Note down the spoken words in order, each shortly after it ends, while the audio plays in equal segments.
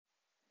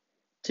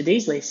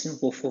Today's lesson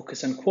will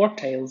focus on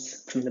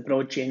quartiles from the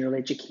broad general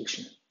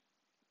education.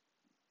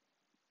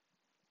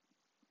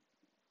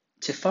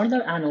 To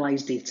further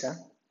analyse data,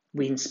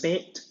 we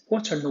inspect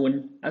what are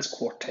known as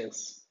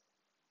quartiles.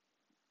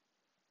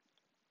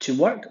 To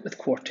work with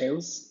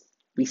quartiles,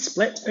 we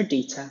split our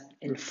data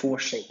in 4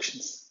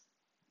 sections.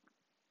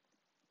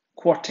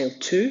 Quartile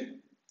 2,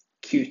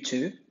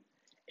 Q2,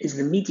 is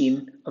the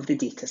median of the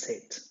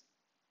dataset.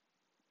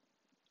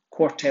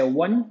 Quartile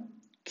 1,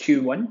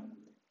 Q1,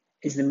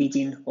 is the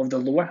median of the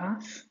lower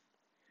half,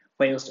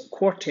 whilst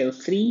quartile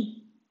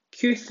 3,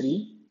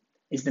 Q3,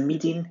 is the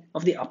median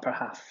of the upper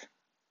half.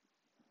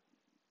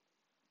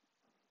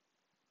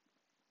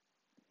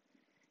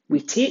 We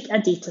take a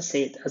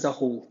dataset as a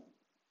whole.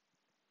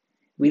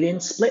 We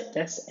then split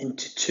this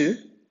into 2.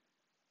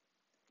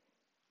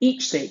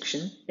 Each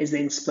section is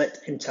then split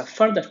into a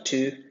further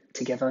 2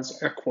 to give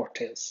us our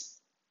quartiles.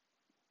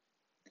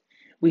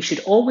 We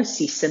should always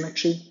see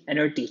symmetry in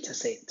our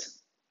dataset.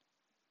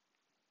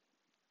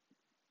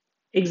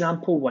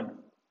 Example 1.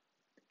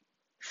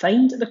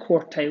 Find the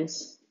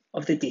quartiles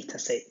of the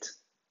dataset.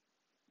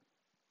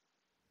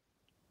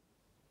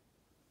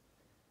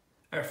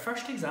 Our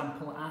first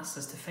example asks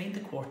us to find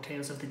the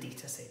quartiles of the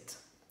dataset.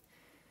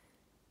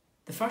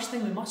 The first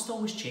thing we must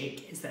always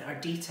check is that our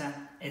data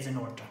is in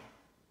order.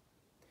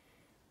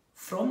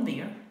 From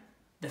there,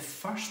 the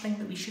first thing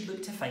that we should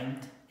look to find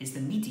is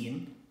the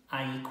median,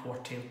 i.e.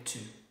 quartile 2.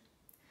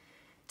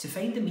 To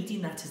find the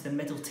median, that is the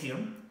middle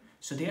term,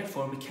 so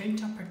therefore we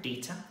count up our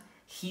data.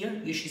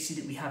 Here you should see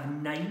that we have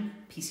 9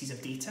 pieces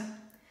of data.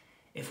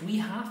 If we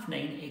half 9,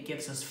 it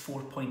gives us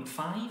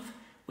 4.5,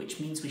 which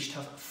means we should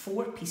have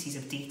 4 pieces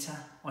of data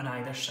on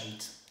either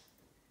side.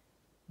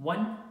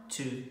 1,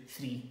 2,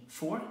 3,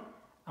 4,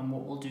 and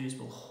what we'll do is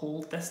we'll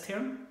hold this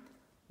term,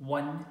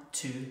 1,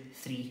 2,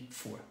 3,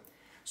 4.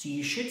 So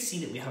you should see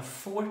that we have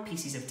 4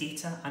 pieces of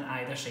data on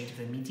either side of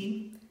the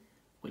median,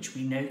 which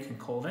we now can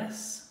call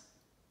this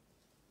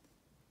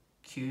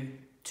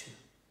Q2.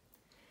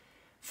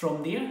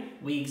 From there,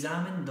 we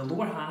examine the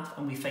lower half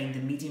and we find the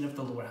median of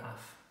the lower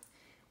half.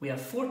 We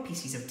have 4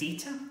 pieces of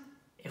data.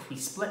 If we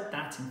split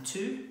that in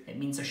 2, it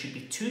means there should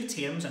be 2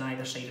 terms on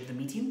either side of the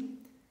median.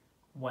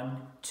 1,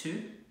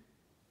 2.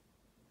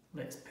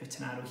 Let's put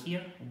an arrow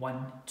here.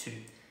 1, 2.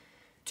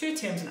 2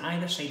 terms on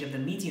either side of the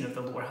median of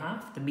the lower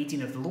half. The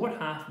median of the lower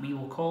half we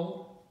will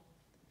call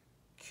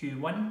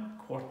Q1,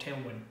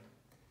 quartile 1.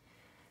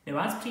 Now,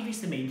 as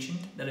previously mentioned,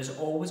 there is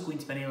always going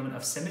to be an element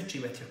of symmetry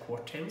with your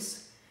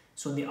quartiles.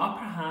 So in the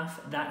upper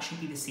half, that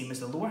should be the same as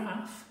the lower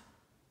half.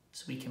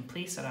 So we can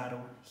place our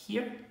arrow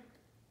here,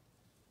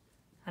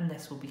 and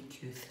this will be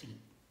Q3.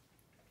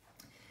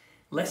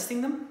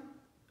 Listing them,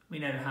 we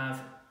now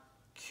have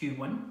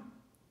Q1.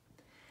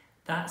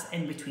 That's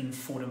in between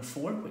 4 and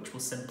 4, which will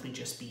simply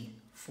just be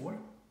 4.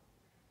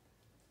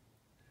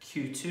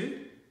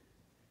 Q2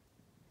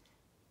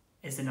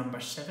 is the number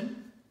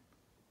 7.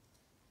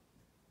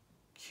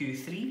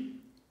 Q3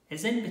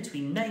 is in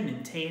between 9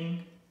 and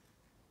 10,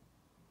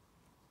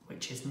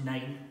 which is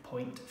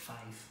 9.5.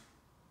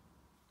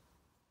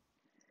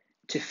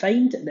 To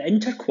find the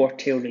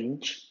interquartile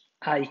range,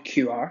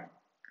 IQR,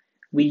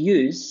 we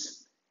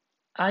use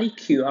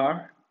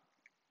IQR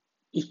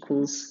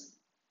equals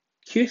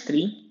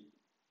Q3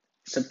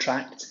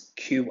 subtract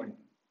Q1.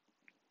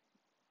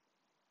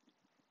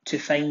 To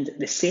find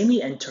the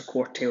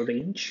semi-interquartile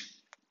range,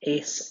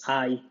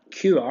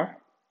 SIQR,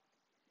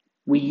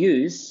 we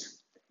use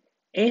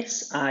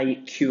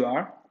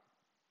SIQR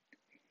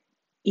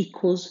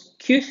equals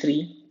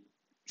Q3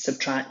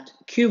 subtract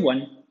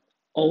Q1,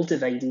 all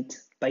divided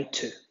by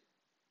 2.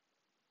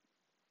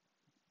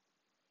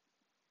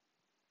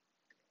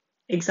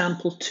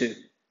 Example 2.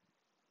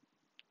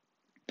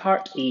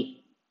 Part A.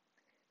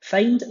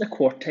 Find the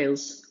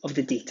quartiles of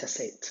the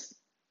dataset.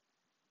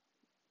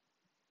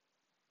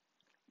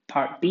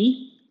 Part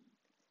B.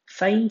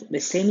 Find the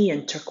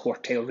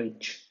semi-interquartile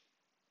range.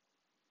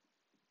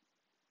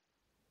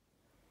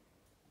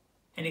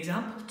 In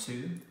example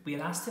 2, we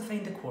are asked to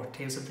find the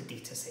quartiles of the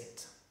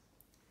dataset.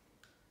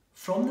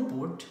 From the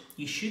board,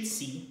 you should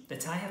see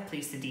that I have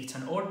placed the data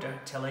in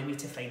order to allow me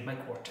to find my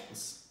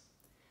quartiles.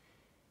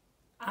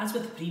 As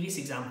with the previous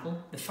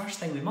example, the first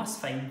thing we must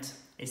find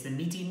is the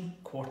median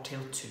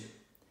quartile 2.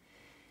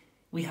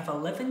 We have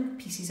 11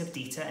 pieces of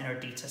data in our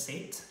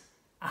dataset.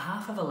 A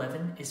half of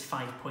 11 is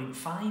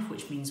 5.5,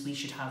 which means we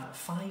should have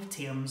 5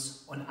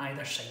 terms on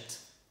either side.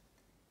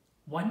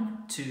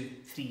 1, 2,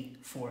 3,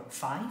 4,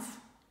 5.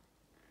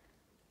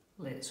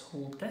 Let's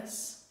hold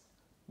this.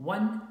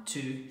 1,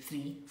 2,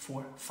 3,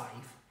 4, 5,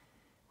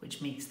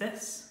 which makes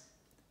this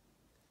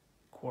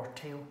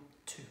quartile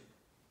 2.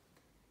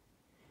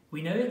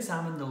 We now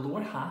examine the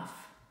lower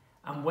half,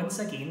 and once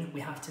again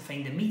we have to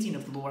find the median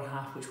of the lower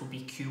half, which will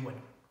be Q1.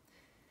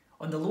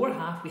 On the lower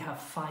half we have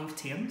 5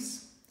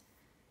 terms.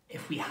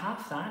 If we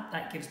half that,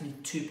 that gives me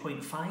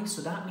 2.5,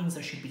 so that means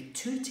there should be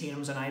 2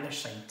 terms on either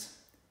side.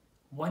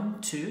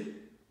 1, 2,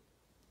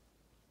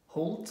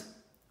 hold,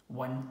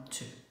 1,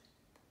 2.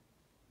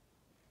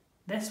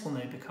 This will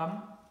now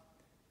become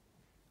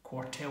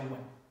quartile 1.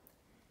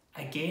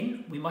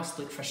 Again, we must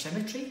look for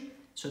symmetry,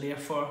 so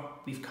therefore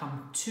we've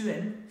come 2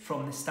 in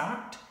from the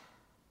start,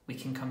 we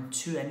can come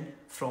 2 in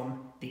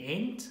from the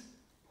end,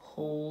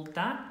 hold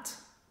that,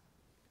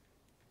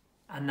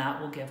 and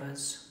that will give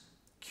us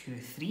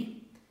Q3.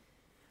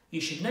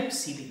 You should now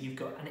see that you've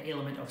got an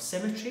element of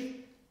symmetry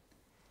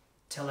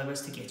to allow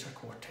us to get our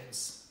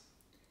quartiles.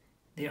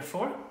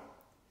 Therefore,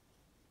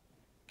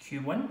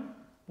 Q1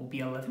 will be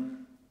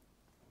 11,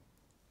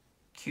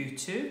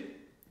 Q2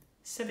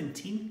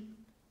 17,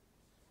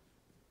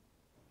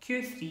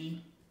 Q3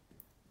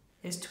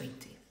 is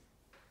 20.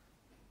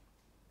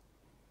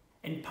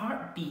 In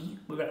part B,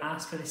 we were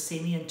asked for the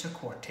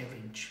semi-interquartile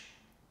range.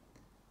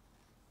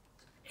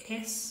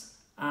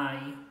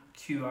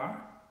 SIQR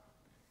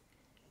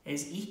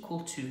is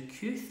equal to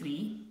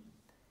Q3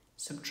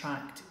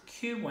 subtract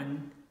Q1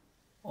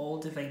 all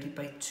divided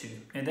by 2.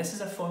 Now this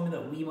is a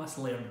formula that we must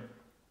learn.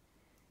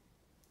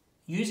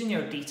 Using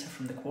our data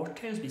from the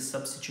quartiles, we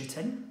substitute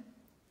in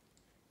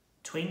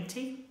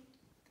 20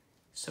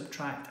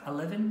 subtract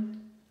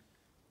 11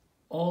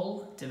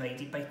 all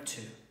divided by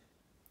 2.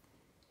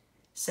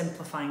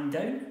 Simplifying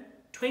down,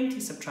 20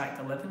 subtract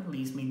 11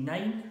 leaves me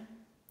 9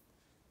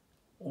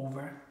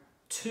 over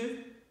 2,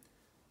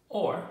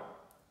 or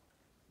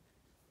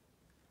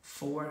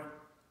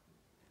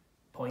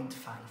 4.5.